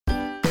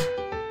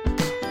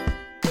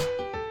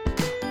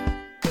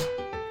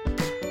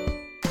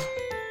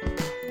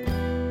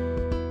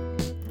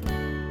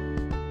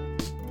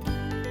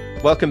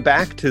Welcome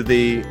back to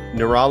the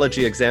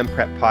Neurology Exam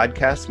Prep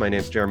Podcast. My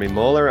name is Jeremy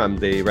Moeller. I'm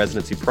the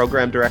Residency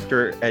Program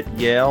Director at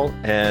Yale,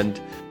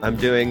 and I'm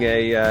doing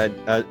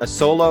a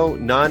solo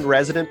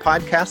non-resident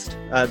podcast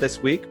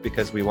this week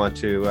because we want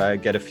to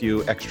get a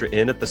few extra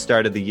in at the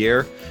start of the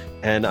year.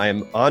 And I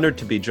am honored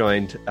to be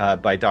joined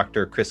by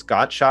Dr. Chris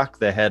Gottschalk,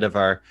 the head of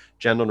our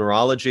General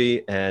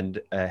Neurology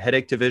and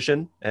Headache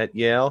Division at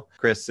Yale.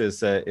 Chris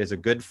is a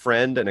good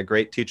friend and a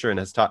great teacher and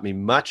has taught me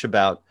much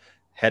about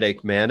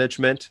headache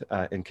management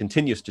and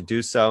continues to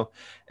do so.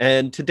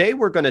 And today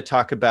we're going to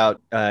talk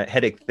about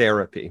headache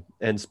therapy.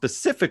 And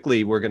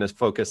specifically, we're going to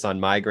focus on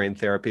migraine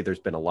therapy. There's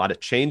been a lot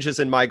of changes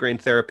in migraine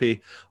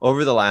therapy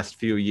over the last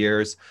few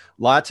years,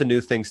 lots of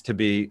new things to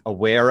be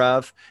aware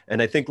of.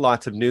 And I think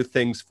lots of new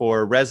things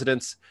for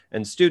residents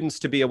and students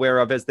to be aware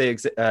of as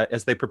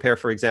they prepare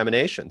for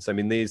examinations. I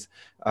mean, these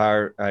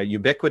are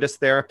ubiquitous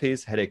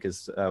therapies. Headache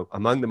is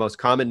among the most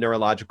common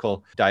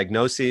neurological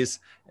diagnoses,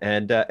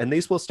 and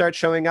these will start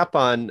showing up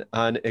on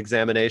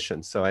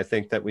examinations. So I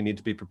think that we need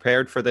to be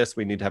prepared for this.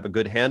 We need to have a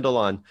good handle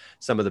on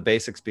some of the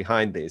basics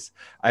behind these.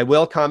 I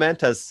will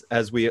comment,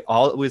 as we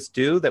always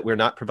do, that we're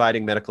not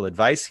providing medical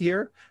advice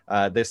here.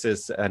 This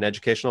is an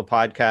educational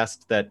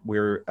podcast that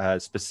we're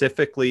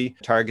specifically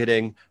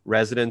targeting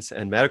residents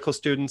and medical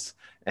students.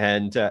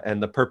 And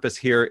the purpose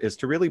here is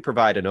to really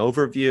provide an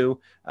overview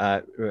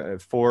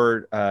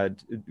for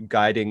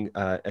guiding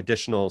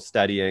additional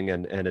studying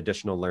and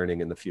additional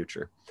learning in the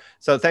future.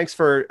 So thanks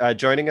for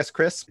joining us,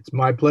 Chris. It's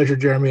my pleasure,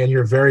 Jeremy, and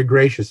you're very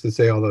gracious to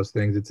say all those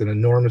things. It's an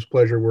enormous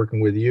pleasure working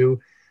with you,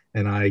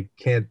 and I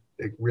can't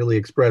really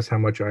express how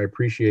much I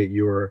appreciate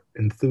your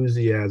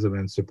enthusiasm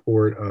and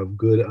support of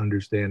good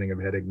understanding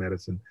of headache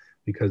medicine,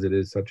 because it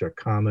is such a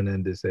common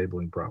and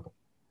disabling problem.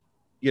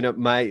 You know,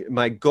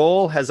 my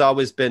goal has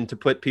always been to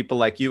put people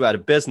like you out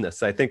of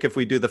business. I think if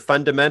we do the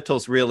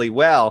fundamentals really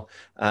well,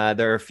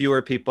 there are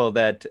fewer people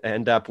that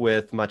end up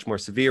with much more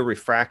severe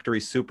refractory,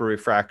 super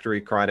refractory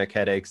chronic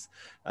headaches.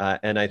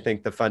 And I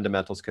think the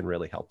fundamentals can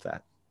really help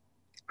that.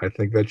 I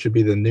think that should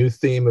be the new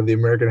theme of the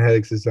American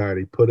Headache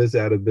Society. Put us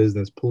out of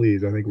business,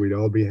 please. I think we'd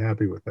all be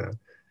happy with that.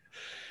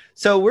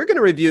 So we're going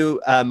to review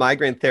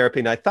migraine therapy.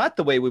 And I thought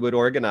the way we would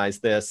organize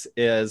this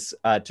is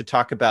to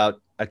talk about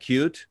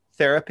acute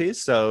therapies,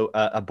 so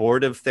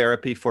abortive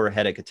therapy for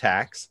headache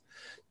attacks,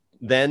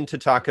 then to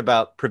talk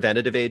about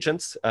preventative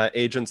agents,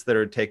 agents that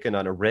are taken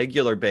on a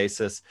regular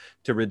basis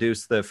to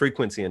reduce the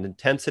frequency and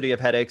intensity of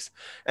headaches,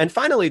 and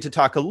finally to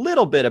talk a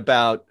little bit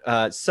about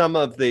some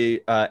of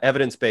the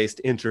evidence-based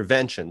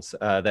interventions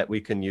that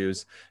we can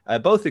use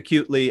both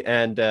acutely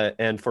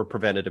and for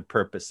preventative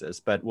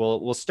purposes. But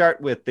we'll start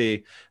with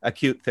the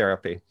acute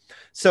therapy.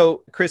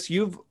 So, Chris,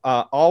 you've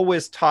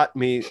always taught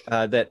me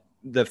that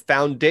the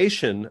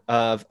foundation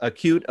of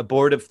acute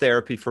abortive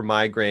therapy for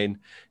migraine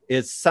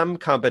is some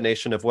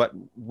combination of what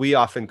we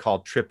often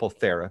call triple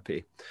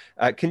therapy.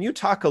 Can you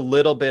talk a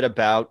little bit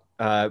about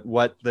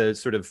what the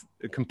sort of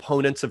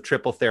components of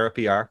triple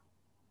therapy are?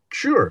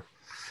 Sure.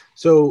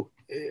 So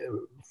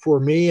for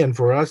me and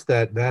for us,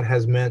 that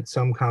has meant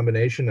some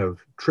combination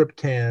of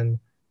triptan,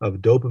 of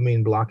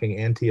dopamine blocking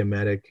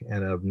antiemetic,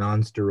 and of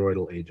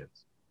nonsteroidal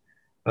agents.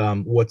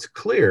 What's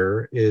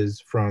clear is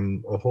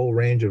from a whole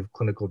range of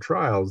clinical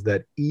trials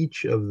that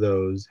each of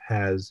those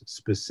has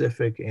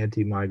specific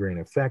anti-migraine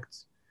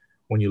effects.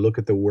 When you look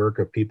at the work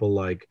of people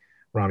like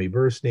Ramy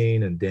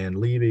Burstein and Dan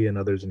Levy and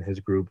others in his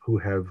group who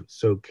have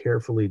so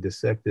carefully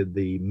dissected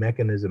the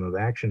mechanism of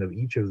action of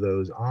each of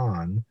those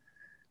on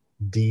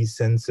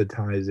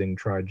desensitizing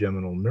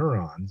trigeminal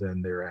neurons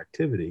and their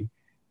activity,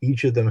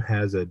 each of them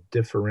has a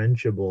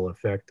differentiable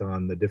effect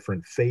on the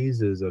different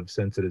phases of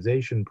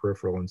sensitization,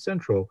 peripheral and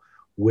central,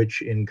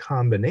 which in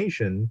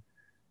combination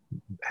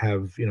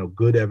have,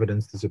 good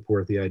evidence to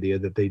support the idea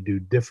that they do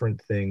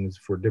different things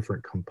for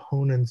different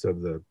components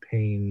of the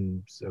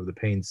pain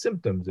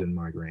symptoms in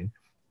migraine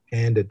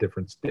and at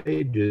different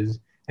stages.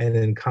 And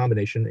in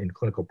combination in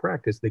clinical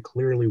practice, they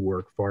clearly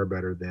work far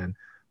better than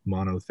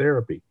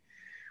monotherapy.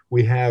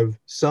 We have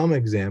some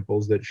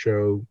examples that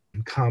show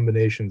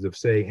combinations of,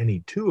 say,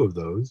 any two of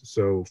those.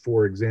 So,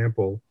 for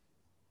example,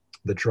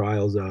 the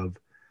trials of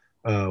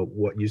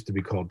what used to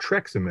be called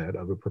Trexamed,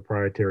 of a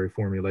proprietary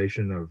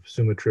formulation of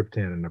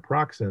sumatriptan and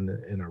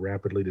naproxen in a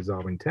rapidly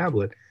dissolving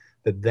tablet,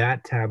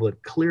 that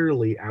tablet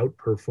clearly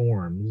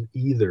outperforms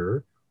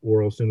either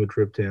oral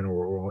sumatriptan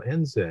or oral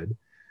NSAID,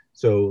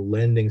 so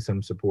lending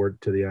some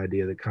support to the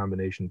idea that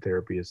combination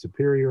therapy is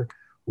superior.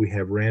 We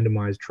have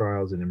randomized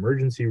trials in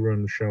emergency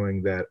rooms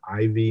showing that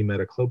IV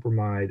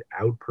metoclopramide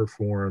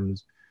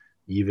outperforms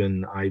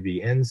even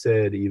IV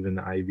NSAID, even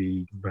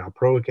IV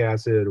valproic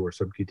acid, or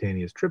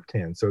subcutaneous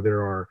triptan. So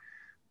there are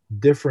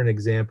different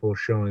examples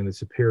showing the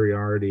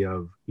superiority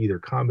of either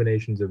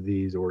combinations of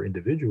these or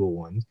individual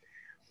ones.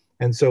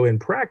 And so in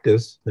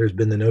practice, there's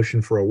been the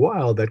notion for a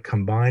while that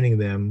combining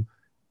them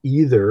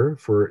either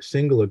for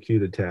single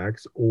acute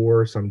attacks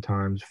or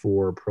sometimes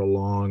for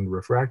prolonged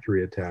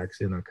refractory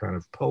attacks in a kind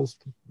of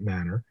pulsed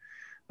manner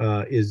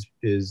is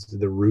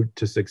the route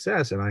to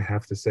success. And I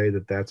have to say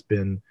that that's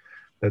been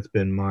That's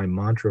been my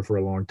mantra for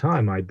a long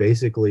time. I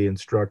basically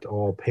instruct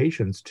all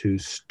patients to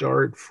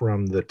start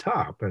from the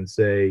top and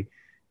say,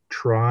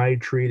 try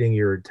treating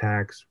your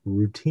attacks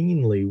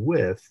routinely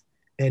with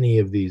any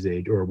of these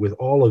or with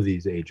all of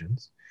these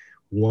agents.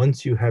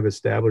 Once you have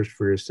established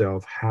for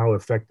yourself how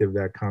effective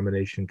that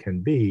combination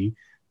can be,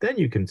 then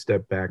you can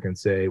step back and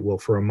say, well,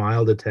 for a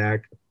mild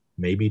attack,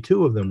 maybe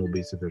two of them will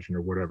be sufficient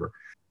or whatever.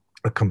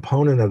 A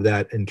component of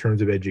that in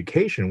terms of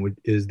education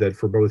is that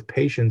for both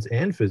patients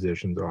and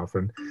physicians,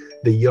 often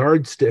the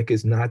yardstick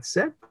is not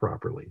set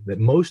properly, that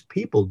most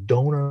people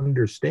don't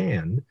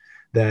understand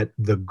that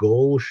the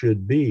goal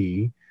should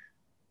be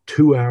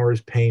 2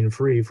 hours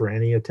pain-free for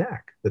any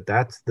attack,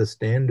 that's the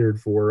standard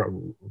for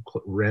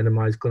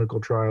randomized clinical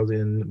trials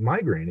in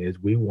migraine. Is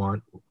we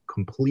want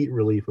complete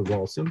relief of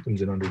all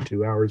symptoms in under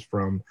 2 hours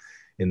from,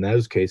 in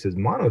those cases,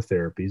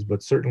 monotherapies,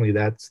 but certainly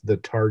that's the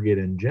target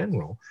in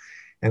general.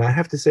 And I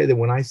have to say that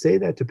when I say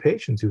that to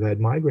patients who've had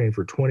migraine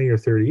for 20 or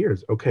 30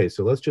 years, okay,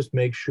 so let's just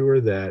make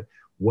sure that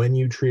when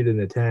you treat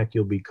an attack,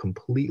 you'll be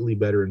completely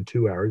better in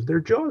 2 hours, their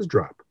jaws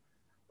drop.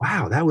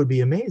 Wow, that would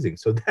be amazing.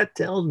 So that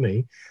tells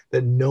me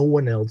that no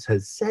one else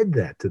has said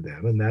that to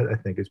them. And that, I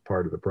think, is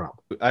part of the problem.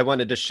 I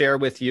wanted to share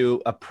with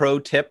you a pro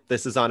tip.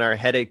 This is on our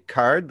headache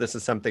card. This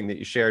is something that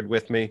you shared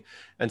with me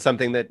and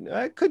something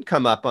that could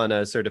come up on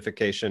a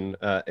certification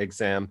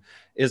exam.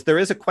 There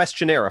is a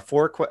questionnaire, a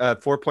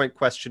four-point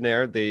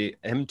questionnaire, the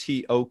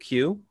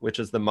MTOQ, which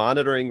is the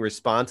Monitoring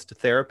Response to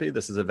Therapy.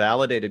 This is a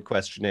validated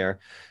questionnaire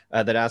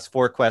that asks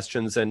 4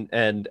 questions,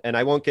 and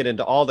I won't get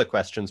into all the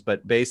questions,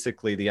 but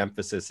basically the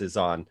emphasis is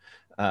on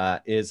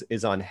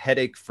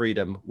headache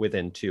freedom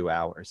within 2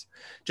 hours.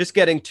 Just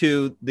getting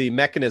to the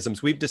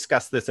mechanisms, we've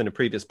discussed this in a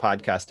previous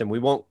podcast, and we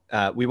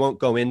won't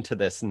go into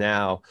this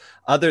now,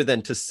 other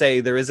than to say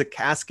there is a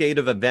cascade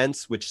of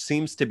events which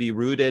seems to be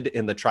rooted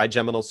in the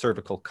trigeminal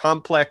cervical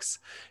complex,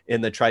 in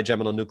the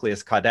trigeminal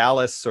nucleus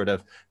caudalis. Sort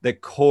of the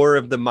core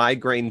of the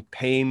migraine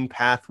pain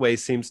pathway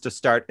seems to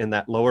start in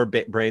that lower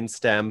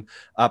brainstem,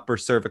 upper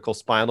cervical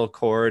spinal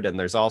cord, and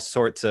there's all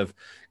sorts of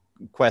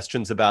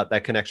questions about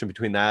that connection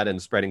between that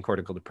and spreading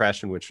cortical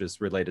depression, which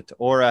is related to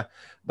aura.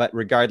 But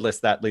regardless,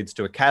 that leads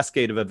to a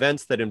cascade of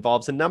events that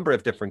involves a number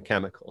of different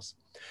chemicals.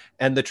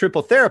 And the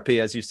triple therapy,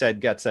 as you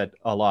said, gets at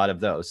a lot of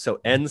those. So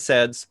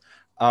NSAIDs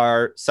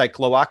are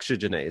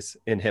cyclooxygenase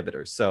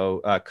inhibitors,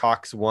 so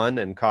COX-1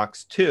 and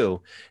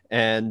COX-2,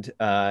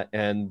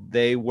 and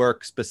they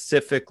work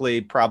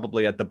specifically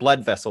probably at the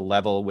blood vessel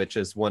level, which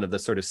is one of the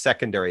sort of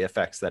secondary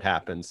effects that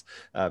happens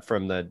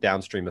from the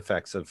downstream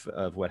effects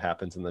of what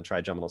happens in the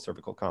trigeminal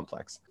cervical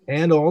complex.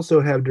 And also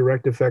have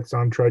direct effects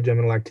on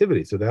trigeminal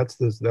activity. So that's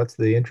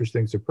the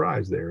interesting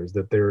surprise there, is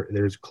that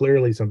there's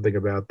clearly something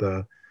about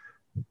the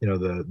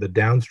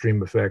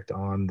downstream effect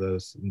on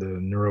the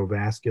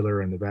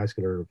neurovascular and the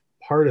vascular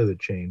part of the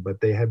chain, but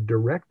they have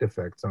direct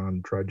effects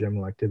on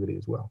trigeminal activity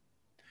as well.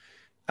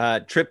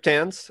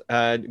 Triptans,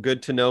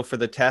 good to know for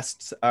the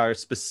tests, are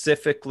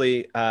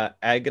specifically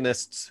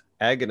agonists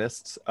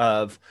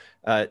of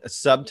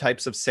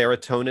subtypes of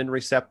serotonin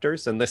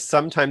receptors. And this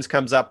sometimes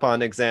comes up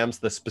on exams.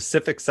 The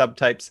specific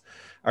subtypes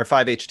are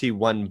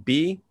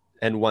 5-HT1B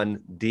and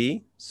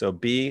 1D. So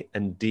B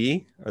and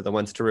D are the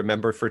ones to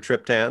remember for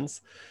triptans.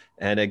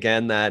 And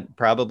again, that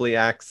probably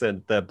acts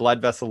at the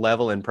blood vessel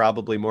level and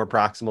probably more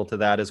proximal to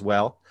that as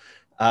well.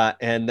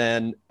 And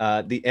then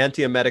the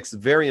antiemetics,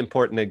 very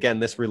important. Again,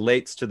 this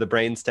relates to the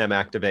brainstem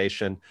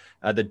activation.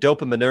 The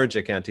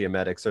dopaminergic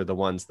antiemetics are the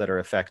ones that are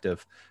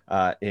effective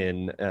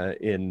in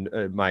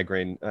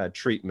migraine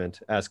treatment,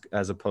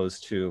 as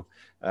opposed to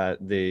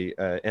the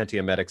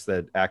antiemetics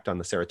that act on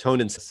the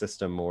serotonin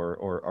system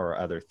or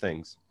other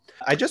things.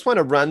 I just want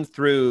to run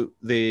through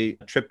the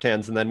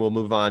triptans, and then we'll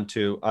move on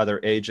to other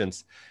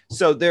agents.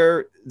 So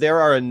there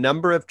are a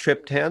number of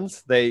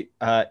triptans. They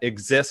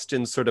exist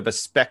in sort of a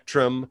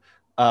spectrum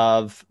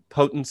of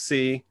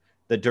potency,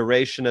 the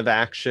duration of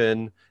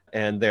action,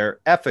 and their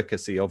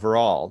efficacy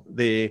overall.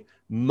 The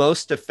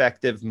most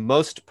effective,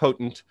 most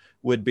potent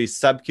would be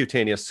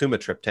subcutaneous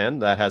sumatriptan.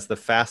 That has the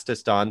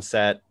fastest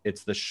onset.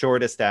 It's the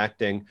shortest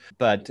acting,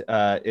 but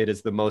it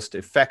is the most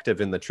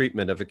effective in the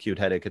treatment of acute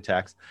headache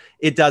attacks.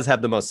 It does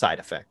have the most side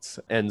effects.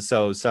 And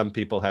so some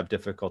people have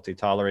difficulty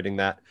tolerating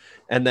that.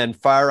 And then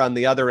far on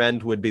the other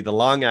end would be the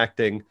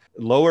long-acting,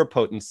 lower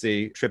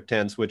potency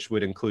triptans, which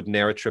would include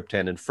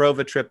naratriptan and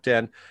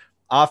frovatriptan,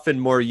 often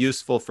more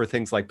useful for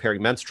things like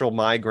perimenstrual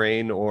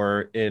migraine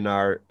or in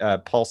our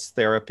pulse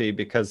therapy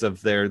because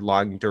of their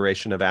long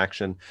duration of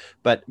action,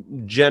 but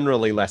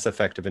generally less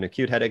effective in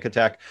acute headache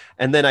attack.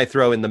 And then I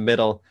throw in the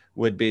middle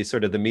would be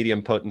sort of the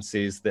medium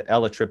potencies, the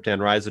elatriptan,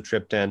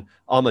 rizatriptan,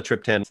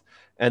 almatriptan.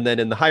 And then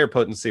in the higher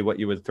potency, what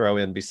you would throw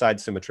in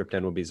besides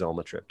sumatriptan would be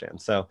zolmitriptan.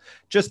 So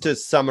just to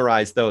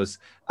summarize those,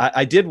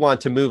 I did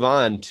want to move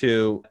on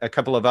to a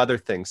couple of other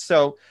things.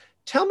 So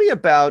tell me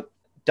about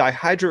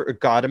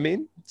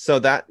dihydroergotamine. So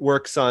that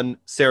works on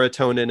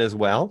serotonin as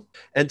well.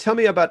 And tell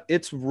me about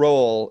its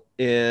role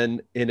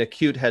in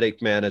acute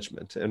headache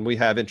management. And we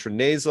have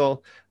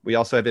intranasal, we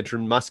also have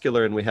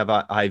intramuscular, and we have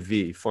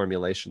IV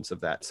formulations of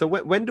that. So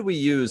when do we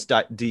use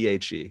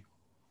DHE?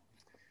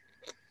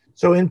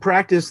 So in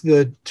practice,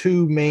 the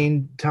two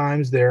main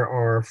times there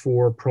are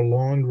for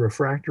prolonged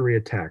refractory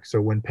attacks.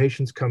 So when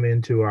patients come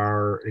into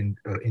our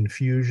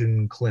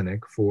infusion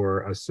clinic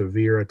for a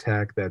severe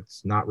attack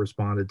that's not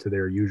responded to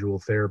their usual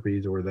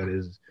therapies, or that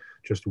is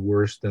just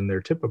worse than their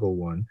typical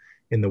one,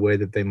 in the way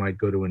that they might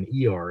go to an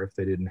ER if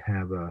they didn't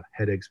have a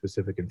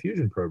headache-specific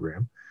infusion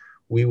program,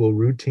 we will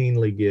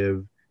routinely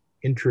give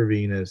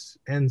intravenous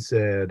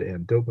NSAID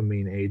and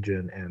dopamine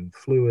agent and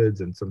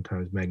fluids and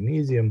sometimes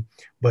magnesium,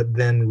 but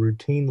then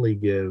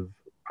routinely give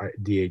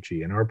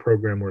DHE. In our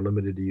program, we're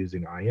limited to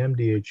using IM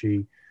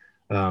DHE,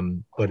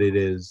 but it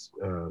is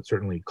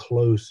certainly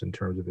close in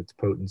terms of its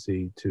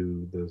potency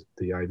to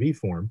the IV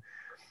form.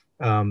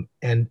 And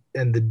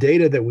the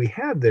data that we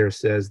have there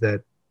says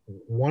that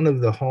one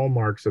of the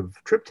hallmarks of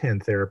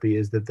triptan therapy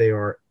is that they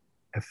are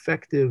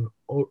effective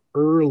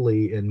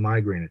early in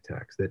migraine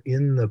attacks, that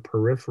in the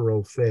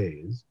peripheral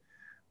phase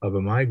of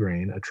a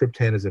migraine, a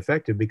triptan is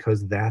effective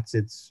because that's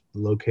its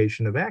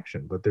location of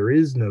action. But there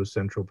is no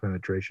central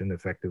penetration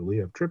effectively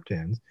of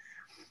triptans.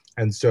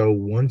 And so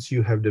once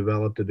you have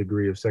developed a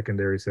degree of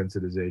secondary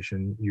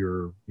sensitization,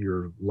 your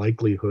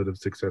likelihood of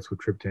success with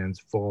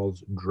triptans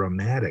falls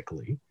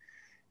dramatically.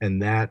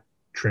 And that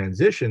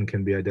transition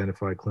can be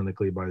identified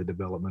clinically by the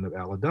development of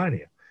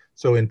allodynia.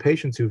 So in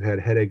patients who've had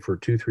headache for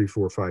 2, 3,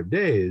 4, 5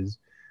 days,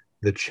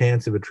 the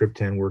chance of a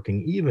triptan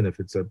working, even if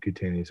it's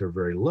subcutaneous, are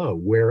very low.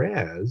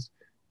 Whereas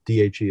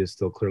DHE is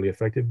still clearly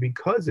effective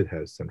because it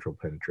has central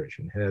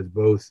penetration. It has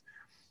both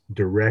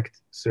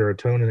direct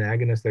serotonin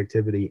agonist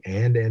activity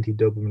and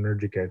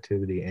antidopaminergic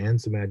activity and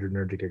some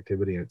adrenergic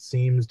activity. And it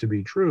seems to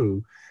be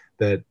true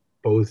that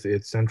both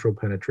its central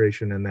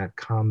penetration and that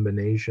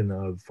combination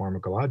of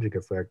pharmacologic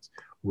effects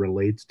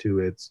relates to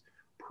its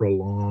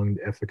prolonged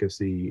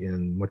efficacy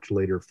in much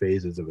later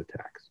phases of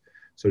attacks.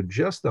 So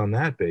just on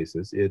that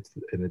basis, it's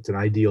an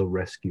ideal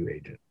rescue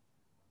agent.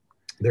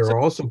 There are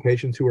also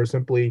patients who are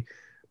simply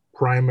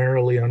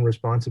primarily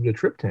unresponsive to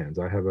triptans.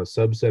 I have a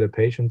subset of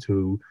patients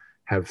who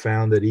have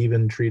found that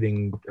even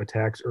treating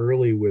attacks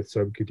early with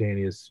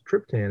subcutaneous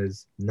triptan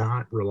is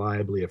not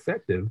reliably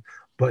effective,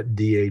 but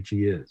DHE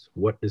is.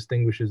 What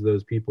distinguishes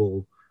those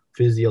people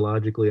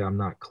physiologically, I'm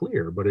not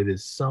clear, but it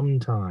is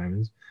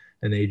sometimes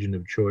an agent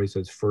of choice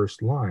as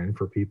first line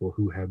for people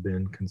who have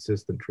been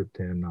consistent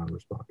triptan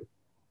non-responders.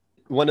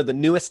 One of the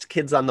newest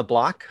kids on the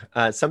block,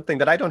 something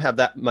that I don't have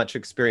that much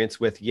experience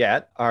with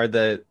yet, are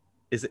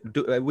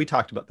we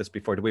talked about this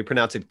before. Do we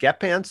pronounce it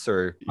Gepants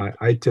or?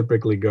 I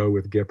typically go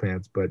with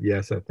Gepants, but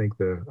yes, I think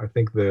the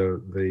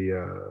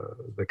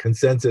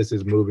consensus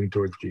is moving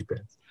towards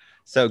Gepants.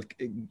 So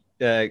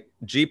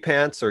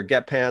Gepants or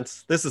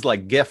Gepants. This is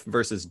like GIF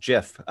versus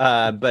GIF,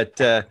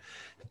 but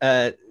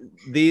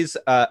these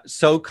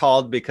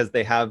so-called because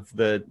they have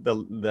those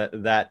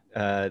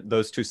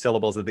two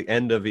syllables at the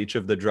end of each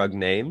of the drug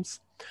names.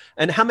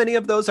 And how many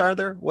of those are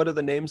there? What are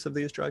the names of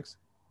these drugs?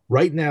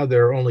 Right now,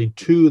 there are only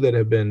 2 that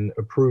have been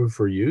approved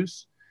for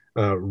use,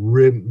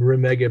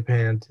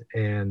 rimegepant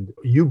and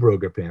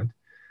ubrogepant,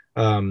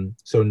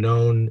 so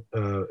known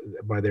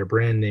by their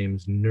brand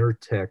names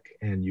Nurtec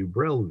and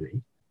Ubrelvy.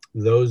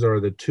 Those are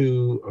the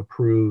 2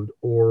 approved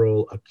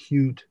oral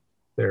acute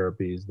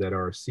therapies that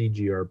are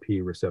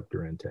CGRP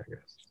receptor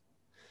antagonists.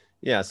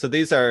 Yeah, so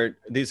these are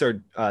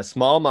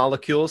small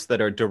molecules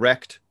that are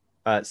direct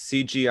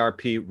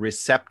CGRP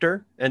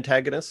receptor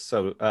antagonists.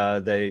 So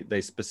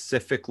they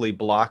specifically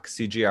block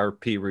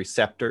CGRP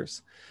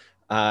receptors.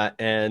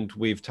 And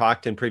we've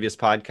talked in previous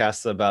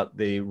podcasts about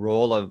the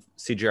role of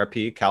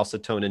CGRP,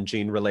 calcitonin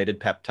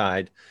gene-related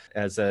peptide,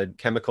 as a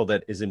chemical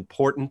that is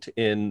important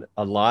in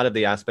a lot of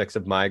the aspects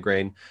of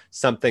migraine,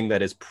 something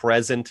that is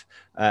present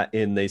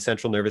in the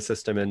central nervous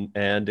system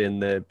and in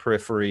the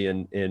periphery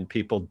in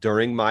people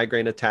during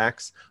migraine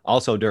attacks,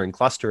 also during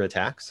cluster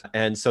attacks.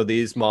 And so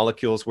these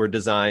molecules were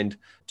designed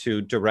to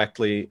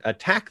directly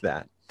attack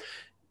that.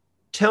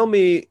 Tell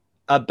me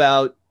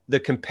about the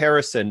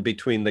comparison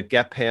between the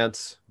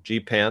Gepants,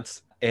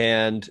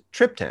 and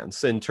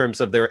triptans in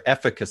terms of their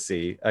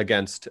efficacy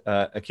against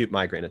acute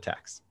migraine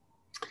attacks.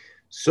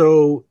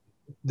 So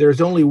there's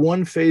only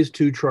one phase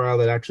 2 trial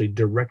that actually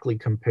directly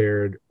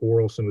compared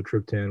oral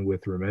sumatriptan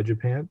with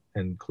rimegepant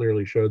and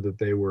clearly showed that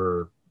they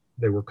were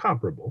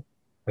comparable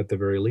at the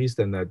very least,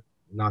 and that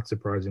not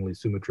surprisingly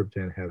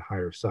sumatriptan had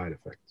higher side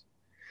effects.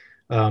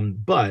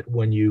 But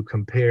when you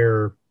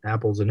compare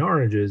apples and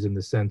oranges in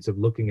the sense of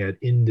looking at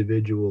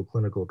individual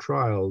clinical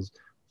trials,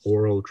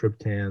 oral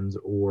triptans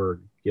or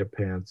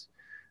Gepants,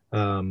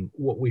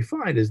 what we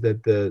find is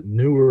that the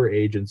newer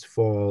agents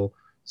fall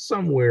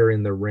somewhere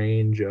in the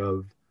range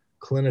of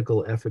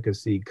clinical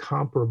efficacy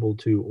comparable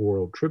to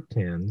oral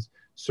triptans,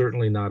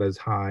 certainly not as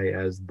high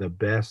as the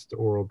best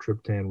oral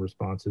triptan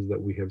responses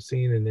that we have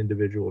seen in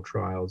individual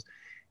trials.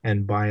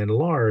 And by and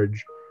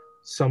large,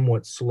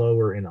 somewhat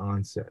slower in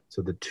onset.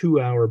 So the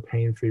 2-hour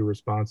pain-free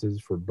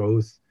responses for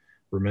both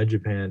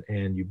rimegepant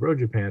and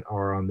ubrogepant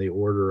are on the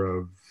order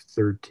of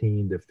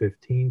 13 to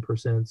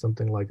 15%,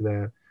 something like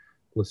that,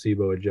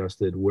 placebo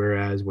adjusted.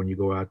 Whereas when you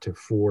go out to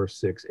 4,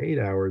 6, 8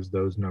 hours,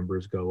 those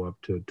numbers go up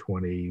to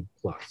 20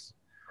 plus.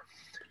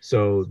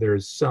 So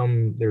there's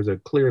a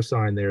clear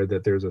sign there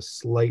that there's a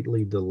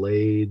slightly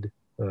delayed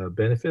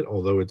benefit,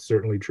 although it's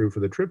certainly true for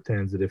the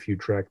triptans that if you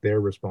track their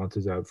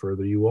responses out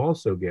further, you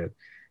also get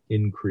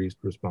increased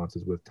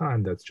responses with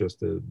time. That's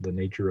just the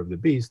nature of the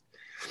beast.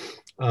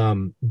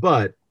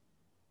 But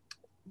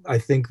I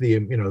think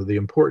the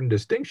important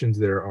distinctions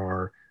there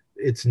are,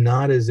 it's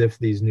not as if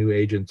these new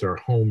agents are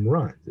home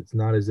runs. It's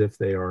not as if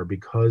they are,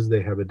 because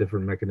they have a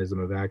different mechanism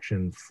of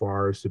action,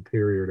 far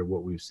superior to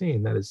what we've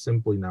seen. That is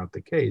simply not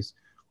the case.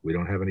 We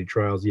don't have any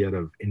trials yet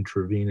of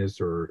intravenous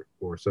or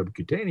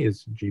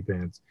subcutaneous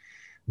gepants.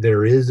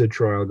 There is a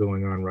trial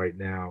going on right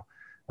now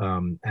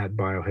at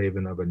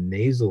Biohaven of a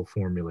nasal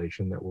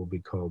formulation that will be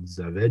called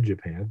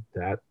zavegepant.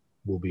 That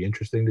will be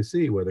interesting to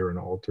see whether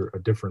a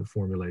different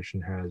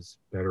formulation has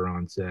better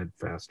onset,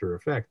 faster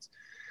effects.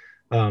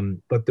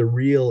 But the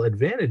real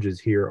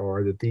advantages here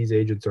are that these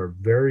agents are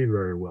very,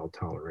 very well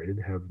tolerated,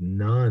 have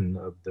none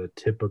of the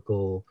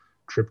typical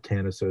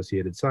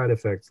triptan-associated side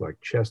effects like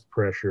chest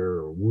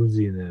pressure or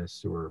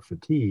wooziness or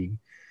fatigue.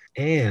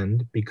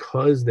 And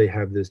because they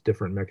have this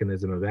different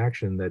mechanism of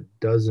action that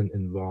doesn't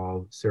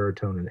involve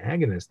serotonin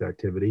agonist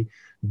activity,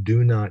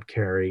 do not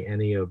carry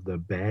any of the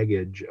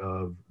baggage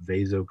of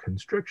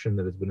vasoconstriction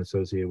that has been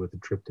associated with the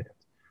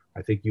triptans.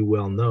 I think you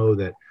well know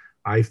that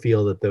I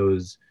feel that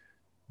those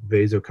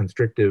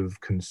vasoconstrictive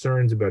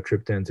concerns about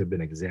triptans have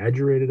been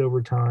exaggerated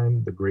over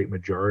time. The great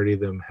majority of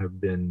them have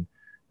been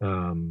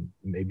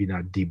maybe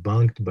not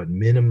debunked, but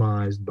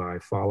minimized by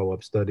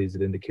follow-up studies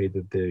that indicate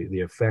that the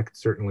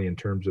effects, certainly in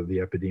terms of the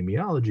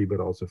epidemiology, but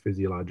also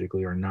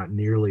physiologically, are not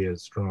nearly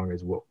as strong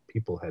as what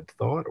people had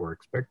thought or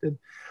expected.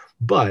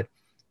 But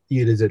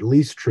it is at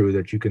least true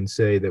that you can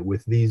say that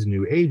with these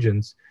new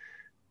agents,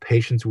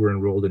 patients who were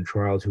enrolled in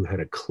trials who had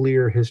a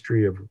clear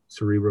history of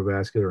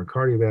cerebrovascular and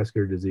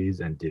cardiovascular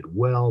disease and did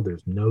well.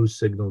 There's no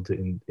signal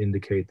to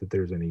indicate that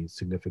there's any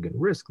significant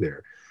risk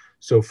there.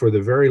 So for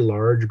the very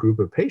large group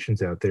of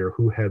patients out there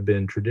who have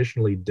been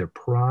traditionally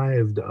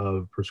deprived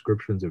of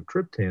prescriptions of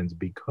triptans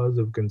because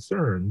of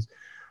concerns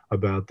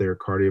about their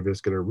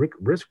cardiovascular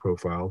risk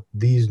profile,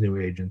 these new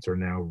agents are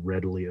now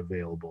readily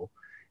available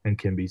and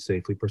can be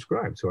safely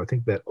prescribed. So I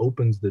think that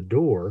opens the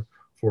door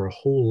for a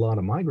whole lot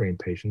of migraine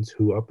patients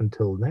who up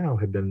until now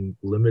have been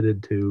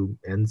limited to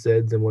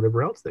NSAIDs and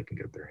whatever else they can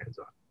get their hands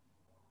on.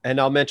 And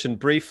I'll mention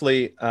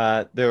briefly,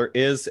 there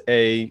is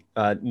a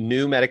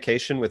new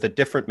medication with a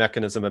different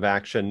mechanism of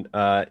action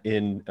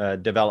in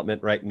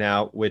development right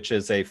now, which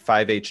is a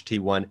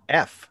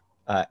 5-HT1F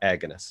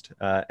agonist.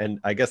 And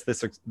I guess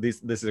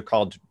these are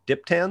called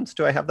diptans.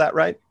 Do I have that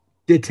right?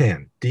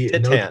 Ditan.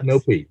 No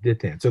P.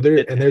 Ditan. So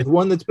there's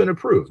one that's been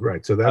approved,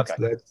 right? So that's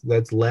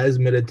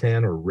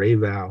lasmiditan or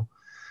Rayvow.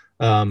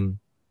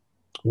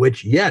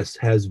 Which, yes,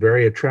 has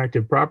very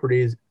attractive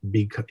properties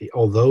because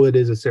although it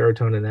is a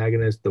serotonin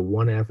agonist, the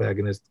 1F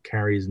agonist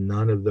carries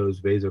none of those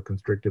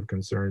vasoconstrictive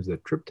concerns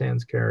that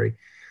triptans carry.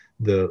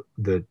 The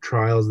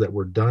trials that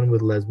were done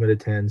with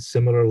lasmiditan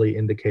similarly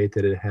indicate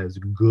that it has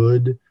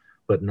good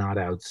but not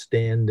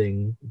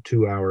outstanding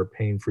 2-hour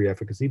pain-free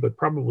efficacy, but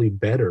probably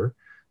better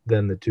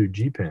than the two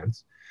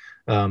gepants.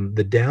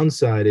 The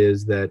downside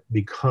is that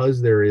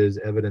because there is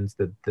evidence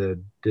that the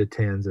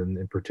ditans, and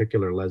in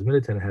particular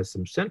lasmiditan, has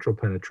some central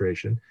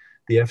penetration,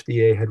 the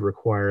FDA had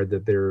required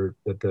that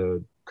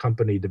the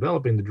company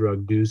developing the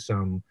drug do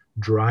some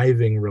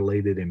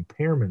driving-related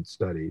impairment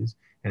studies,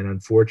 and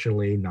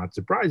unfortunately, not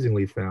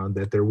surprisingly, found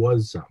that there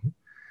was some.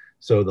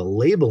 So the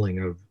labeling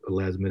of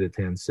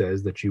lasmiditan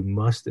says that you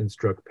must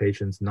instruct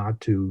patients not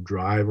to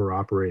drive or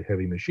operate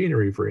heavy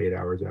machinery for 8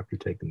 hours after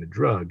taking the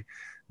drug.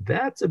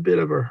 That's a bit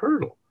of a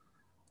hurdle,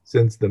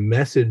 since the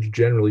message,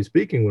 generally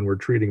speaking, when we're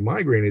treating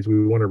migraine is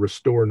we want to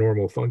restore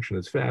normal function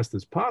as fast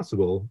as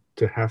possible.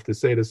 To have to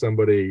say to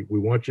somebody, we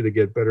want you to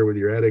get better with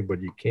your headache,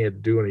 but you can't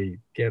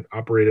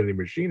operate any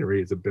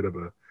machinery, is a bit of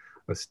a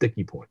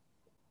sticky point.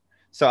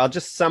 So I'll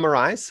just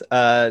summarize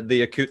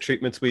the acute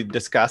treatments we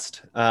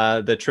discussed,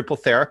 the triple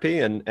therapy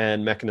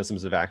and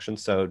mechanisms of action.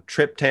 So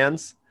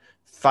triptans,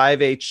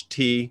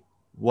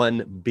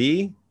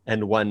 5-HT1B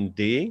and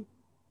 1D,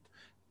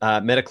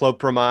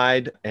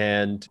 metoclopramide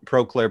and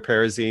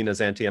prochlorperazine as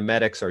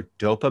antiemetics or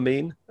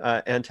dopamine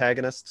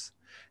antagonists.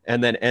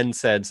 And then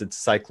NSAIDs,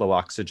 it's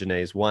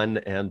cyclooxygenase 1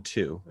 and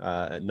 2,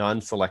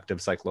 non-selective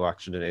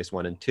cyclooxygenase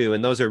 1 and 2.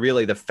 And those are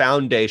really the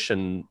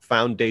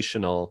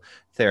foundational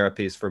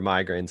therapies for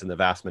migraines in the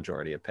vast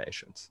majority of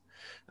patients.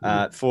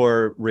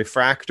 For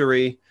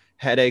refractory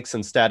headaches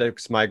and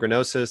status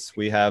migrainosus,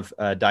 we have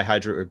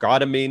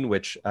dihydroergotamine,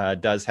 which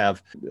does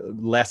have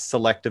less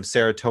selective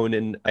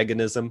serotonin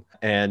agonism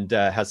and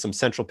has some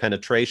central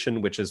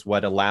penetration, which is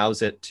what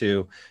allows it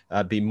to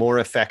be more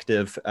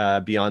effective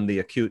beyond the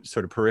acute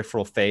sort of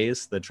peripheral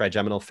phase, the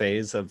trigeminal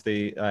phase of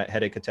the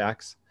headache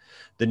attacks.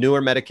 the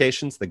newer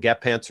medications, the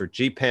Gepants or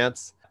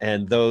Gepants,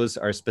 and those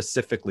are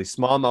specifically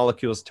small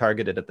molecules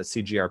targeted at the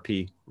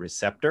CGRP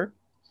receptor.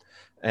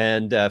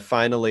 And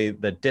finally,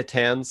 the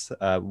DITANs,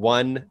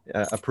 one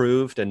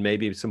approved and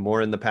maybe some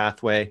more in the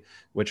pathway,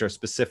 which are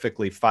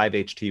specifically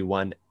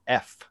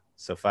 5-HT1F.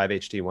 So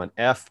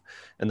 5-HT1F.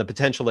 And the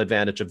potential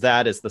advantage of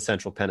that is the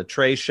central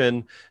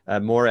penetration,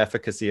 more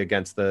efficacy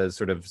against the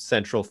sort of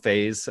central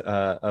phase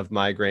of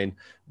migraine.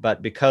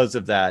 But because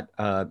of that,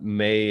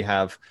 may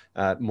have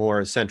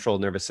more central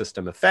nervous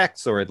system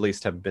effects, or at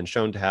least have been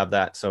shown to have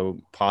that. So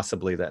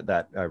possibly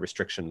that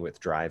restriction with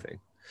driving.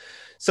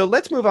 So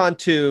let's move on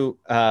to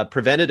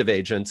preventative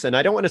agents. And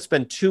I don't want to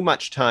spend too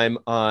much time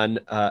on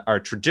our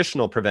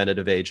traditional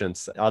preventative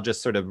agents. I'll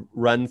just sort of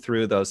run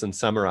through those and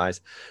summarize.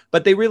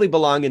 But they really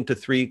belong into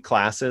three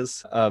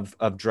classes of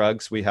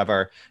drugs. We have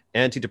our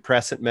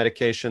antidepressant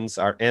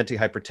medications, our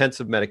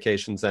antihypertensive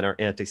medications, and our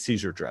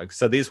anti-seizure drugs.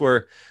 So these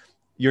were,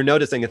 you're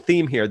noticing a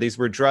theme here. These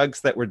were drugs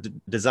that were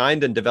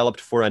designed and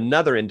developed for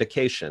another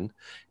indication,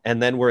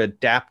 and then were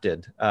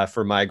adapted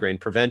for migraine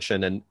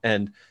prevention.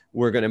 And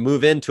we're going to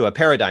move into a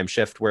paradigm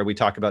shift where we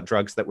talk about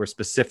drugs that were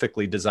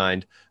specifically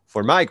designed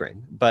for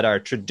migraine. But our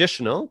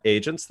traditional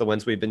agents, the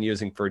ones we've been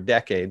using for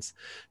decades,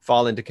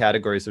 fall into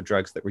categories of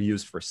drugs that were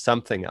used for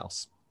something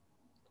else.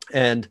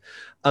 And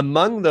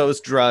among those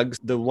drugs,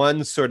 the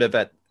ones sort of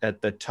at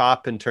the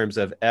top in terms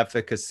of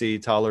efficacy,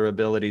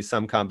 tolerability,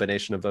 some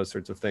combination of those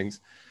sorts of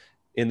things,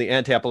 in the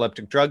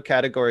anti-epileptic drug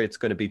category, it's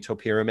going to be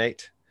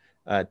topiramate.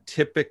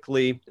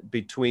 Typically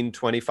between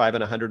 25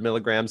 and 100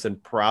 milligrams,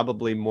 and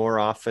probably more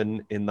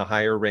often in the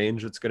higher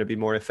range, it's going to be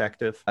more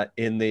effective.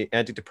 In the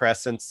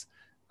antidepressants,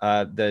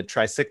 the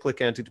tricyclic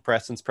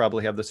antidepressants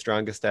probably have the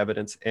strongest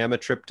evidence.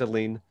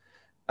 Amitriptyline,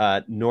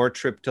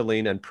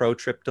 nortriptyline, and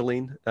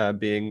protriptyline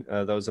being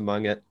those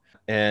among it.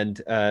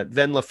 And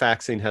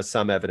venlafaxine has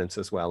some evidence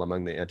as well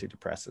among the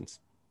antidepressants.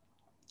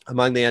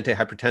 Among the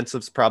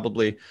antihypertensives,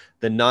 probably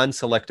the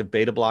non-selective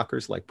beta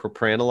blockers like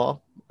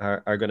propranolol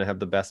are going to have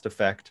the best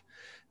effect.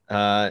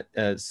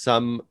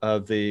 Some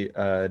of the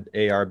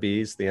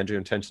ARBs, the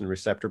angiotensin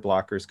receptor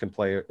blockers, can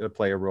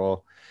play a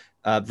role.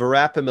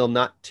 Verapamil,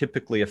 not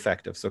typically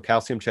effective. So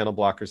calcium channel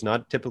blockers,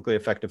 not typically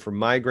effective for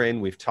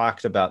migraine. We've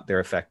talked about their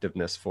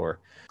effectiveness for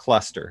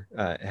cluster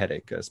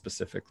headache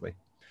specifically.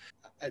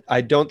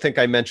 I don't think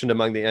I mentioned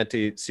among the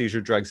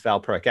anti-seizure drugs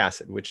valproic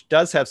acid, which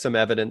does have some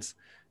evidence.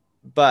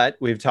 But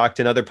we've talked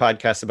in other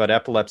podcasts about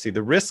epilepsy,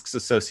 the risks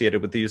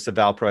associated with the use of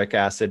valproic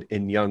acid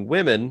in young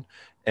women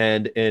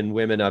and in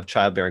women of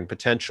childbearing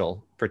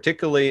potential,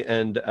 particularly,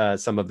 and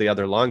some of the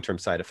other long-term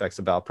side effects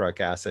of valproic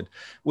acid,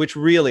 which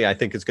really I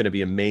think is going to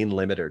be a main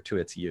limiter to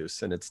its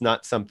use. And it's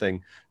not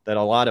something that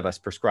a lot of us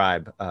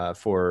prescribe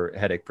for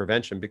headache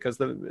prevention, because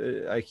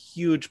a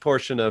huge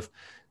portion of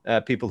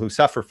people who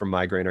suffer from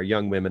migraine are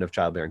young women of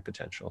childbearing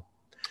potential.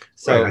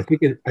 So right.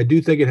 I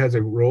do think it has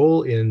a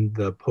role in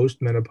the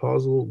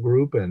postmenopausal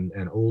group and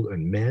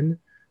men,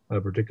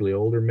 particularly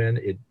older men.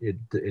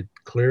 It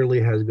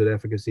clearly has good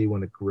efficacy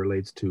when it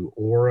relates to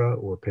aura,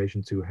 or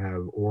patients who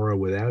have aura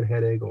without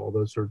headache, all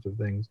those sorts of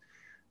things.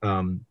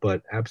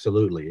 But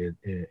absolutely,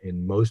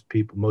 in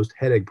most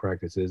headache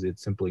practices,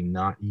 it's simply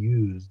not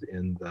used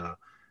in the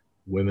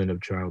women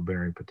of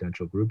childbearing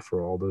potential group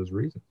for all those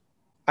reasons.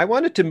 I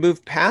wanted to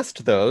move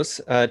past those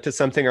to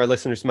something our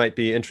listeners might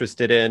be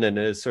interested in and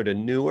is sort of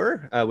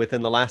newer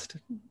within the last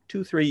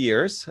 2-3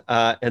 years.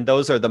 And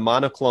those are the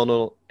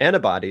monoclonal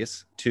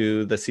antibodies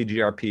to the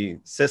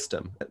CGRP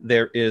system.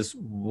 There is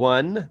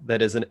one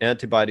that is an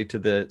antibody to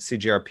the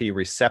CGRP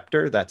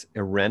receptor. That's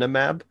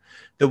erenumab.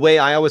 The way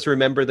I always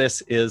remember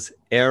this is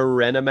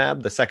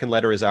erenumab. The second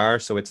letter is R,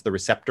 so it's the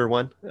receptor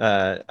one.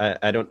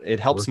 It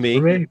helps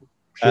me.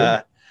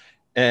 Sure.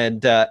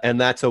 And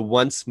that's a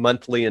once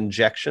monthly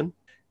injection,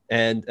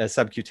 and a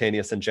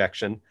subcutaneous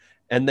injection.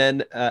 And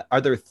then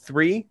are there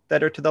 3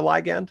 that are to the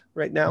ligand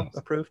right now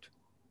approved?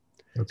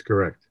 That's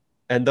correct.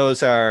 And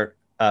those are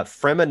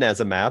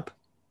fremanezumab,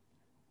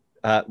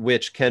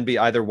 which can be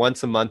either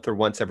once a month or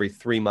once every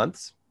 3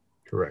 months.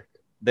 Correct.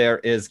 There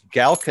is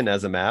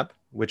galcanezumab,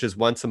 which is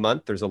once a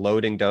month. There's a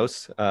loading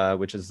dose,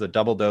 which is a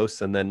double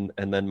dose, and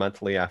then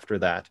monthly after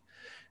that.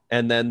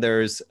 And then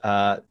there's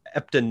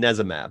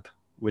eptinezumab,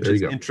 which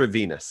is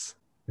intravenous.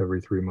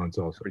 Every 3 months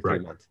also. Every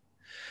 3 months.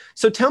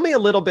 So tell me a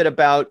little bit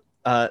about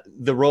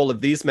the role of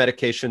these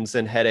medications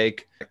in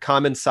headache,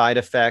 common side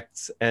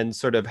effects, and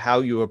sort of how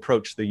you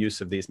approach the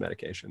use of these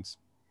medications.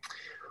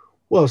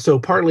 Well, so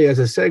partly as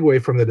a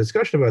segue from the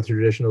discussion about the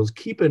traditionals,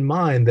 keep in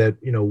mind that,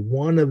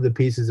 one of the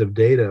pieces of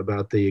data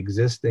about the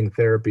existing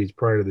therapies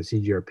prior to the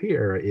CGRP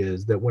era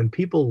is that when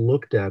people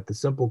looked at the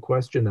simple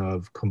question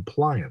of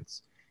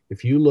compliance,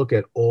 if you look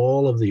at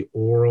all of the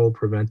oral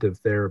preventive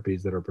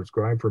therapies that are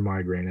prescribed for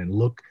migraine and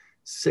look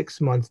 6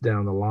 months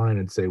down the line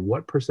and say,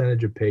 what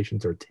percentage of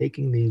patients are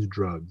taking these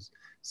drugs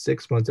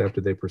 6 months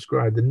after they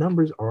prescribe, the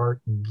numbers are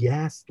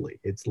ghastly.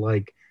 It's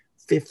like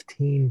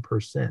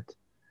 15%.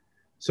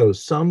 So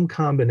some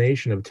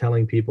combination of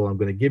telling people, I'm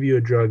going to give you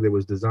a drug that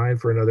was designed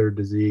for another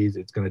disease.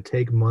 It's going to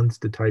take months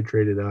to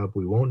titrate it up.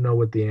 We won't know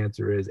what the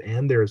answer is,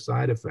 and there are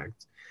side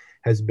effects,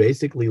 has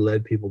basically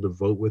led people to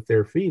vote with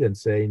their feet and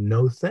say,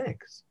 no,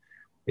 thanks.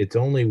 It's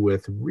only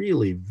with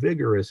really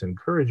vigorous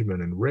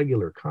encouragement and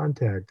regular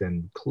contact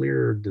and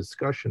clear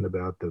discussion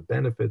about the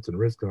benefits and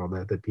risks and all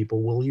that, that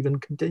people will even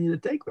continue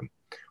to take them.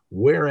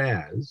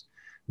 Whereas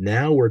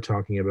now we're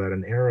talking about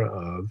an era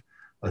of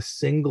a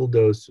single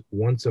dose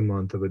once a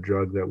month of a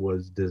drug that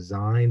was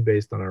designed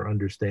based on our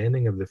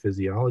understanding of the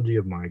physiology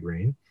of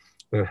migraine,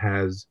 that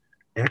has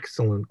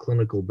excellent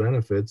clinical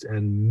benefits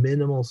and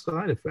minimal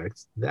side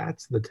effects.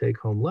 That's the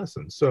take-home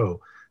lesson. So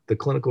the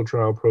clinical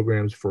trial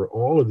programs for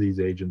all of these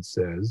agents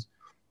says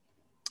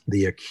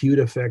the acute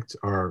effects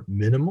are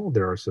minimal.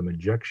 There are some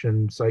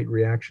injection site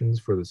reactions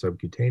for the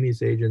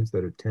subcutaneous agents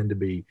that tend to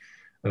be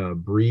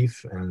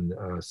brief and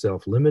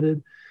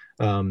self-limited.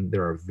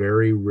 There are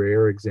very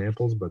rare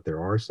examples, but there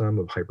are some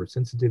of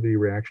hypersensitivity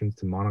reactions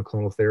to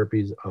monoclonal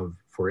therapies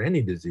for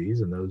any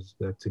disease, and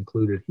that's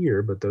included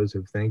here, but those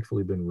have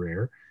thankfully been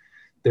rare.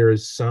 There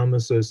is some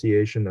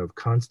association of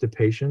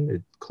constipation.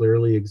 It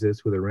clearly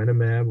exists with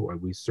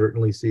erenumab. We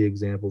certainly see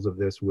examples of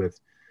this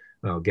with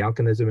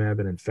galcanezumab,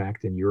 and in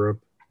fact, in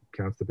Europe,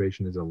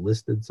 constipation is a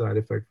listed side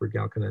effect for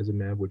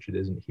galcanezumab, which it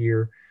isn't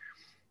here.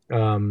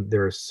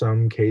 There are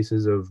some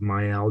cases of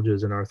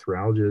myalgias and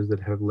arthralgias that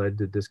have led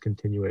to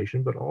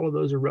discontinuation, but all of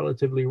those are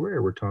relatively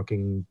rare. We're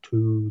talking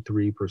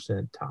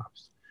 2-3%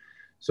 tops.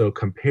 So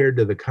compared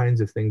to the kinds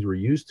of things we're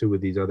used to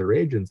with these other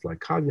agents like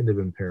cognitive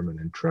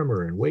impairment and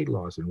tremor and weight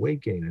loss and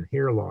weight gain and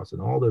hair loss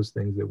and all those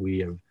things that we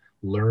have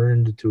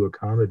learned to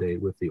accommodate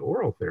with the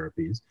oral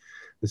therapies,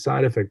 the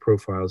side effect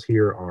profiles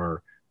here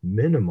are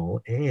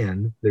minimal,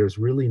 and there's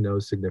really no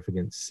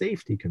significant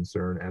safety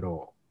concern at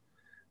all.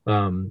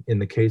 In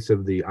the case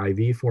of the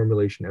IV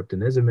formulation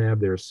eptinezumab,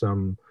 there's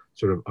some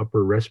sort of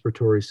upper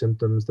respiratory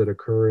symptoms that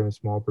occur in a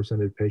small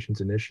percentage of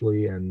patients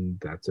initially, and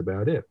that's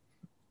about it.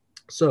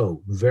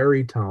 So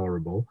very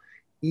tolerable,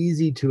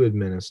 easy to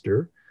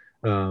administer.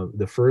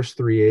 The first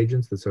three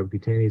agents, the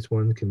subcutaneous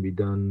ones, can be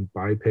done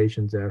by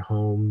patients at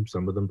home.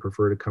 Some of them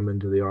prefer to come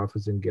into the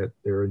office and get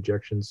their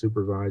injections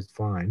supervised,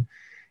 fine.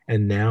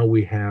 And now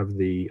we have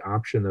the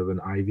option of an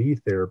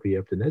IV therapy,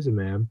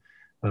 eptinezumab,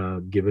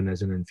 given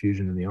as an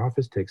infusion in the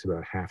office, takes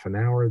about half an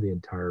hour. The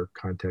entire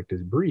contact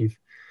is brief.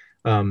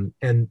 And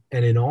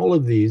in all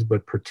of these,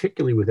 but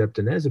particularly with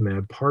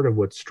eptinezumab, part of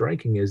what's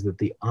striking is that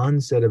the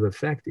onset of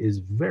effect is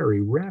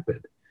very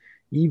rapid.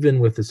 Even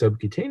with the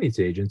subcutaneous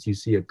agents, you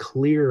see a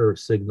clear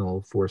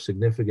signal for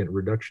significant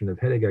reduction of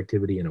headache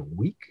activity in a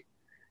week,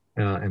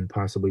 and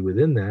possibly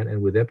within that.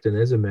 And with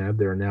eptinezumab,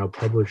 there are now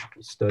published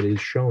studies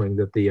showing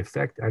that the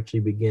effect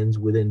actually begins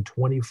within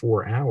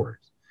 24 hours,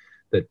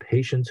 that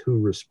patients who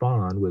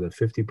respond with a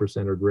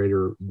 50% or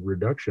greater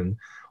reduction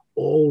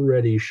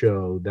already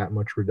show that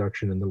much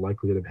reduction in the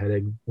likelihood of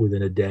headache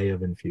within a day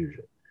of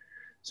infusion.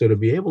 So to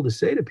be able to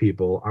say to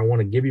people, I want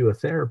to give you a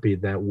therapy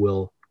that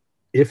will,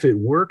 if it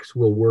works,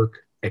 will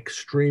work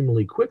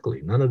extremely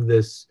quickly. None of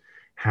this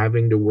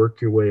having to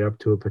work your way up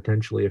to a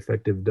potentially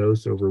effective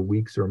dose over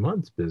weeks or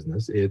months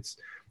business. It's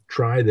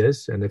try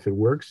this, and if it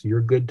works,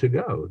 you're good to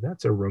go.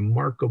 That's a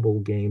remarkable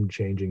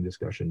game-changing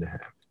discussion to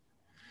have.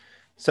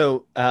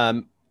 So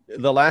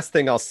the last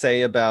thing I'll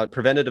say about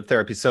preventative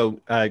therapy. So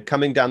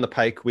coming down the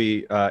pike,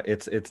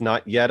 it's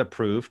not yet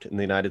approved in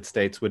the United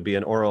States, would be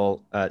an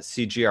oral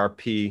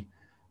CGRP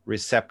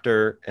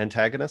receptor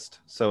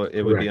antagonist. So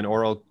it would be an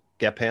oral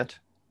gepant,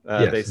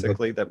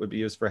 basically, that would be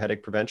used for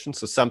headache prevention.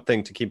 So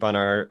something to keep on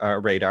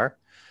our radar.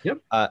 Yep.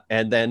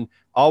 And then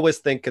always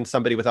think in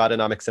somebody with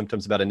autonomic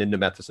symptoms about an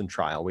indomethacin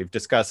trial. We've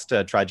discussed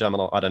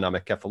trigeminal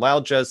autonomic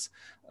cephalalgias.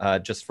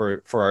 Just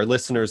for our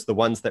listeners, the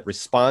ones that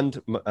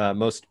respond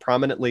most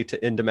prominently to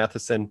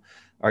indomethacin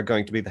are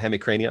going to be the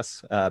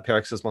hemicranias,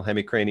 paroxysmal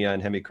hemicrania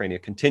and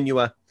hemicrania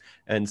continua,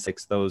 and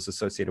those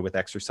associated with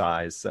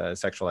exercise,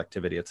 sexual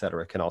activity, et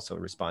cetera, can also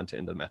respond to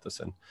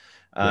indomethacin.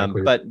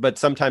 But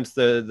sometimes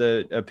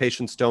the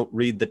patients don't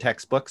read the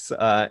textbooks,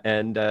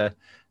 and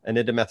an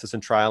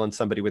indomethacin trial in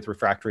somebody with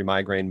refractory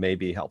migraine may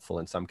be helpful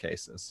in some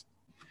cases.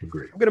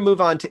 Agreed. I'm going to move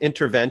on to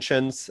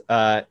interventions,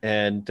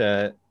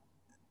 and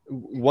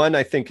one,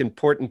 I think,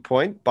 important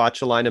point,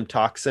 botulinum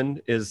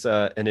toxin is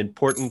an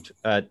important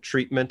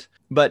treatment,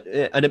 but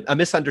a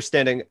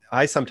misunderstanding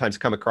I sometimes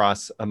come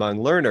across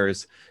among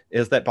learners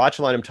is that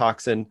botulinum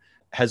toxin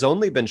has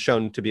only been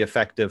shown to be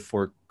effective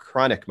for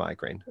chronic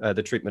migraine,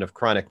 the treatment of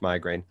chronic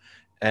migraine,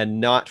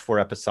 and not for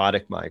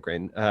episodic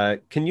migraine.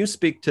 Can you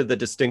speak to the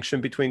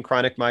distinction between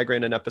chronic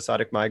migraine and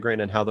episodic migraine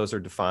and how those are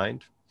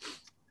defined?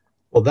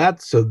 Well,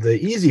 so the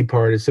easy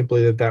part is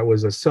simply that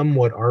was a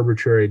somewhat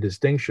arbitrary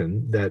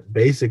distinction that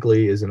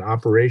basically is an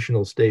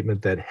operational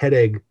statement that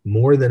headache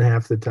more than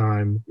half the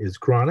time is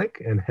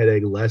chronic and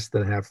headache less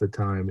than half the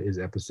time is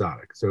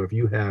episodic. So if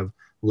you have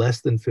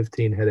less than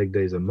 15 headache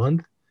days a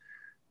month,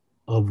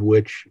 of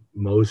which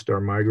most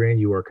are migraine,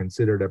 you are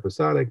considered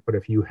episodic. But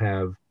if you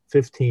have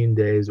 15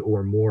 days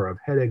or more of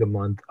headache a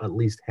month, at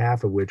least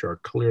half of which are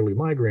clearly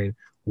migraine,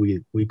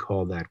 we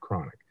call that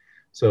chronic.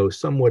 So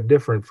somewhat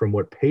different from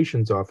what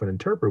patients often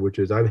interpret, which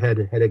is I've had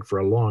a headache for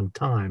a long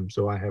time,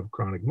 so I have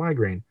chronic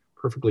migraine.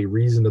 Perfectly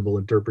reasonable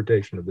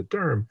interpretation of the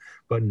term,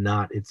 but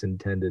not its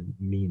intended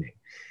meaning.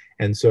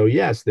 And so,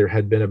 yes, there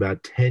had been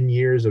about 10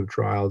 years of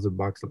trials of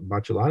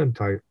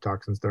botulinum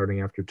toxin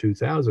starting after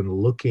 2000,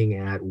 looking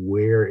at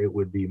where it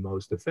would be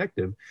most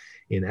effective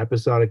in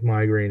episodic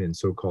migraine and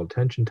so-called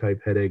tension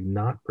type headache,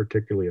 not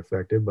particularly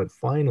effective. But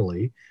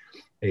finally,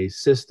 a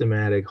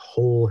systematic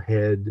whole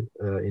head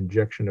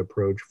injection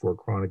approach for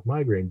chronic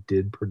migraine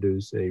did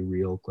produce a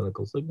real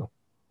clinical signal.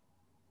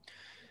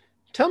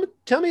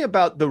 Tell me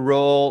about the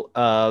role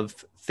of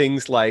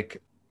things like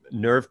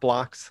nerve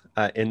blocks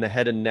in the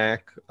head and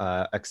neck,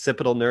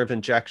 occipital nerve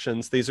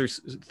injections. These are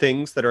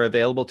things that are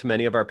available to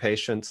many of our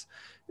patients.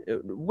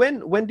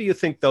 When do you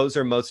think those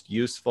are most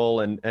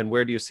useful, and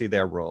where do you see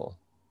their role?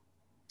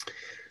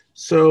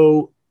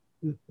 So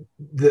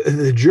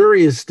the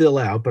jury is still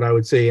out, but I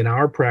would say in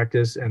our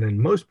practice and in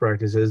most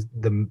practices,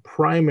 the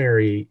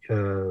primary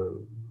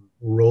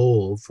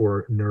role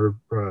for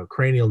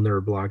cranial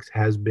nerve blocks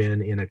has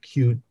been in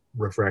acute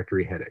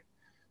refractory headache.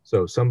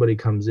 So somebody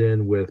comes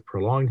in with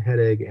prolonged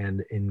headache,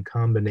 and in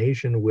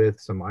combination with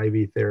some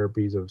IV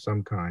therapies of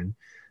some kind,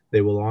 they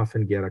will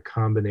often get a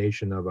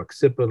combination of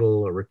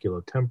occipital,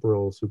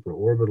 auriculotemporal,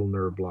 supraorbital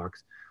nerve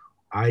blocks.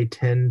 I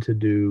tend to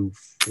do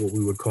what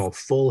we would call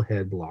full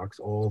head blocks,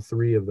 all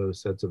three of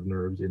those sets of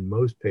nerves in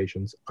most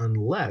patients,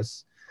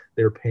 unless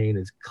their pain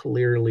is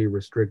clearly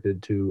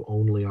restricted to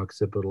only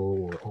occipital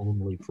or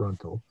only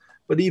frontal.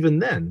 But even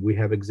then, we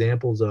have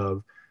examples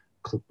of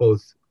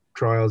both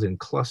trials in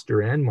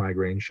cluster and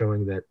migraine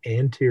showing that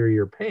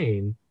anterior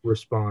pain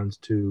responds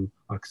to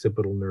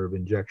occipital nerve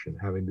injection,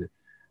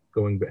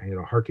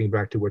 harking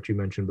back to what you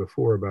mentioned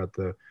before about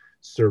the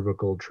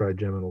cervical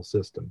trigeminal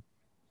system.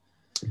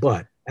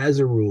 But as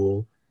a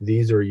rule,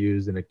 these are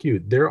used in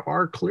acute. There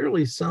are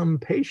clearly some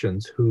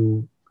patients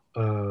who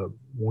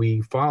we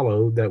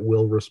follow that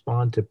will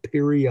respond to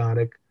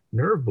periodic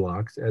nerve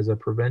blocks as a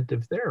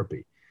preventive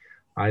therapy.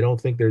 I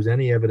don't think there's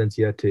any evidence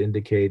yet to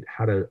indicate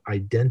how to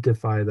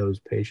identify those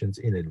patients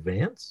in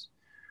advance,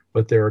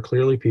 but there are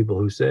clearly people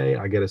who say,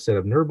 I get a set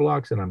of nerve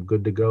blocks and I'm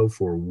good to go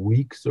for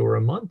weeks or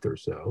a month or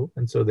so.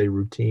 And so they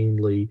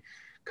routinely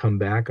come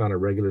back on a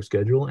regular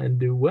schedule and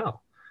do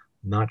well.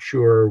 Not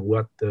sure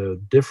what the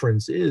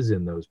difference is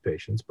in those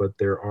patients, but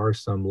there are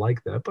some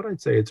like that, but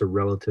I'd say it's a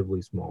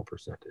relatively small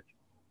percentage.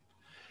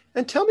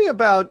 And tell me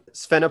about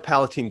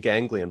sphenopalatine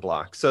ganglion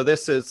block. So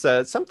this is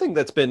something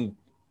that's been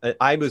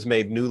I was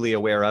made newly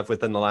aware of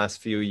within the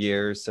last few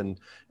years. And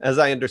as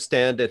I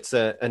understand, it's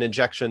an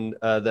injection.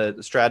 The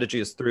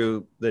strategy is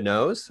through the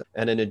nose,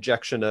 and an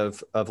injection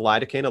of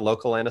lidocaine, a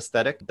local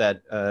anesthetic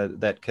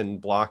that can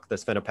block the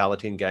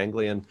sphenopalatine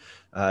ganglion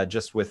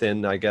just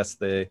within, I guess,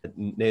 the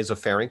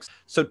nasopharynx.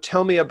 So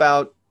tell me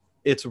about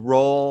its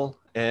role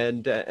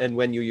and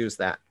when you use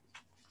that.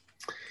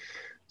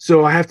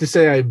 So I have to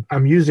say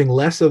I'm using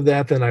less of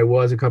that than I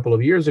was a couple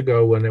of years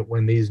ago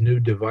when these new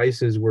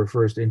devices were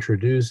first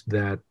introduced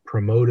that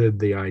promoted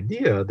the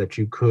idea that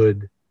you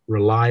could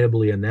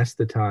reliably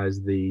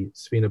anesthetize the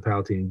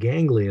sphenopalatine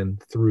ganglion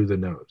through the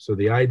nose. So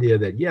the idea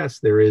that, yes,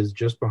 there is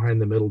just behind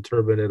the middle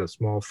turbinate a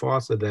small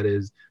fossa that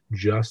is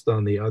just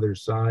on the other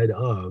side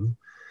of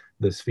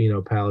the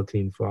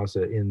sphenopalatine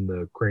fossa in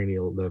the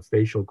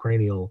facial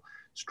cranial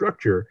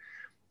structure,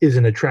 is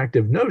an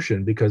attractive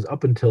notion, because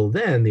up until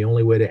then, the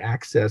only way to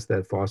access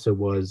that fossa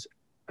was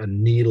a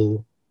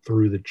needle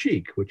through the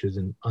cheek, which is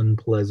an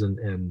unpleasant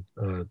and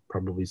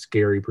probably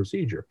scary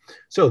procedure.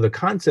 So the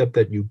concept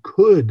that you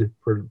could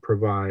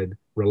provide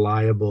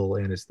reliable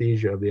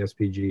anesthesia of the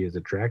SPG is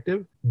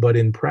attractive, but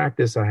in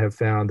practice, I have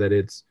found that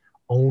it's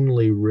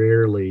only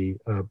rarely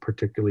a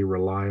particularly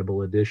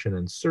reliable addition,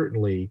 and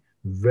certainly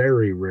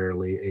very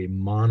rarely a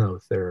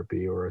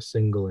monotherapy or a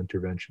single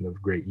intervention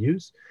of great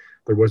use.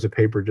 There was a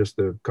paper just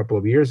a couple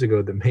of years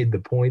ago that made the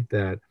point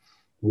that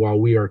while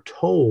we are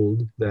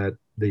told that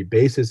the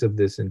basis of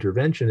this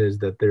intervention is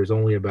that there's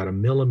only about a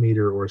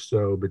millimeter or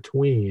so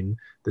between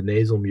the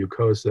nasal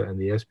mucosa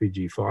and the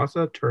SPG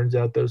fossa, turns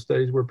out those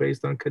studies were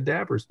based on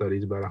cadaver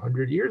studies about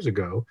 100 years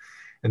ago.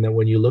 And that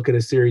when you look at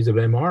a series of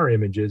MR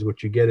images,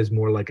 what you get is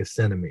more like a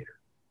centimeter.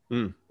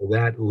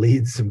 That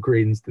leads some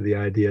credence to the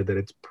idea that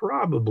it's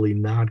probably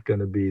not going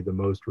to be the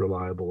most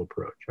reliable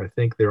approach. I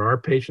think there are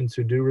patients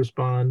who do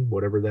respond,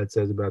 whatever that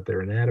says about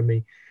their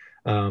anatomy,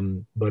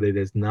 but it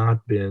has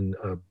not been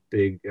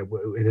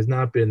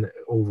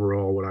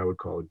overall what I would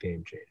call a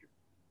game changer.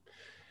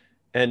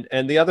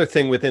 And the other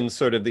thing within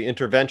sort of the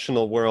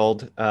interventional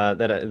world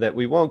that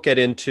we won't get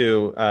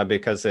into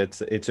because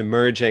it's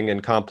emerging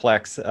and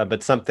complex,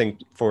 but something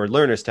for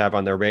learners to have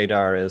on their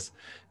radar is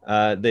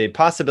the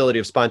possibility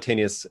of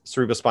spontaneous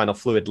cerebrospinal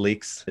fluid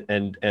leaks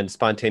and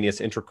spontaneous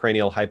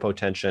intracranial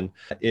hypotension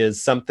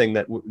is something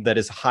that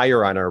is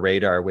higher on our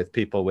radar with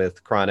people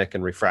with chronic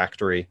and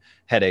refractory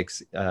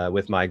headaches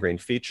with migraine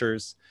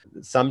features,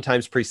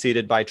 sometimes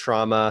preceded by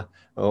trauma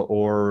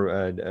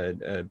or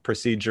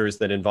procedures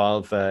that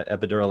involve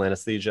epidural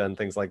anesthesia and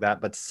things like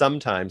that, but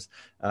sometimes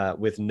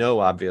with no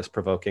obvious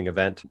provoking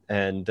event,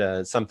 and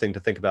something to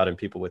think about in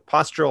people with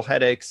postural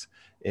headaches,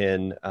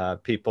 in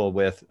people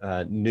with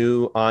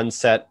new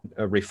onset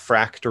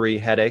refractory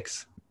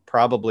headaches,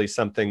 probably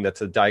something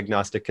that's a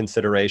diagnostic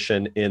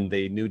consideration in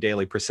the new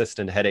daily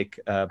persistent headache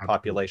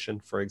population,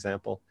 for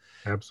example.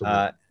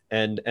 Absolutely.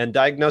 And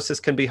diagnosis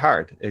can be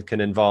hard. It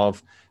can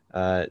involve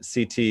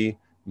CT,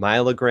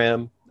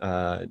 myelogram,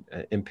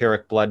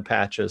 empiric blood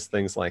patches,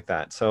 things like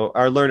that. So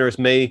our learners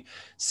may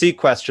see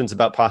questions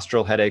about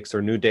postural headaches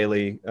or new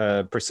daily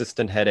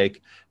persistent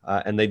headache,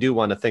 and they do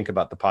want to think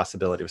about the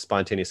possibility of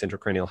spontaneous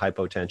intracranial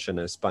hypotension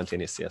and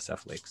spontaneous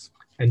CSF leaks.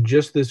 And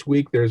just this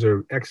week, there's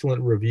an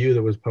excellent review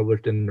that was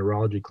published in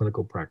Neurology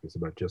Clinical Practice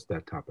about just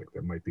that topic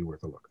that might be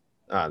worth a look.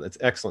 That's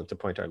excellent to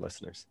point our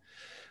listeners.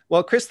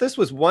 Well, Chris, this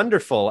was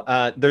wonderful.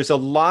 There's a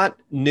lot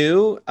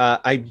new.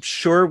 I'm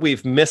sure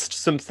we've missed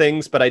some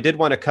things, but I did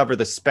want to cover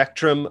the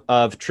spectrum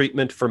of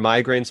treatment for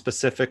migraine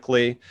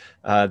specifically,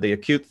 the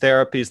acute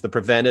therapies, the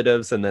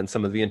preventatives, and then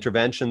some of the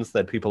interventions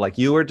that people like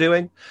you are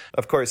doing.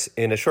 Of course,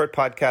 in a short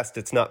podcast,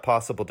 it's not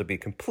possible to be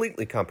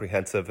completely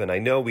comprehensive. And I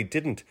know we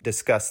didn't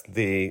discuss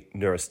the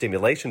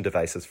neurostimulation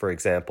devices, for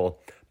example.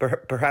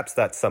 Perhaps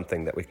that's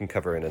something that we can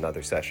cover in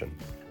another session.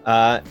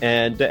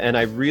 And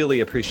I really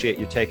appreciate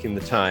you taking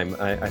the time.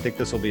 I think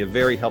this will be a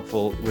very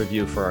helpful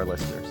review for our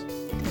listeners.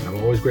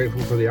 I'm always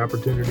grateful for the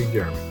opportunity,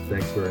 Jeremy.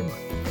 Thanks very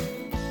much.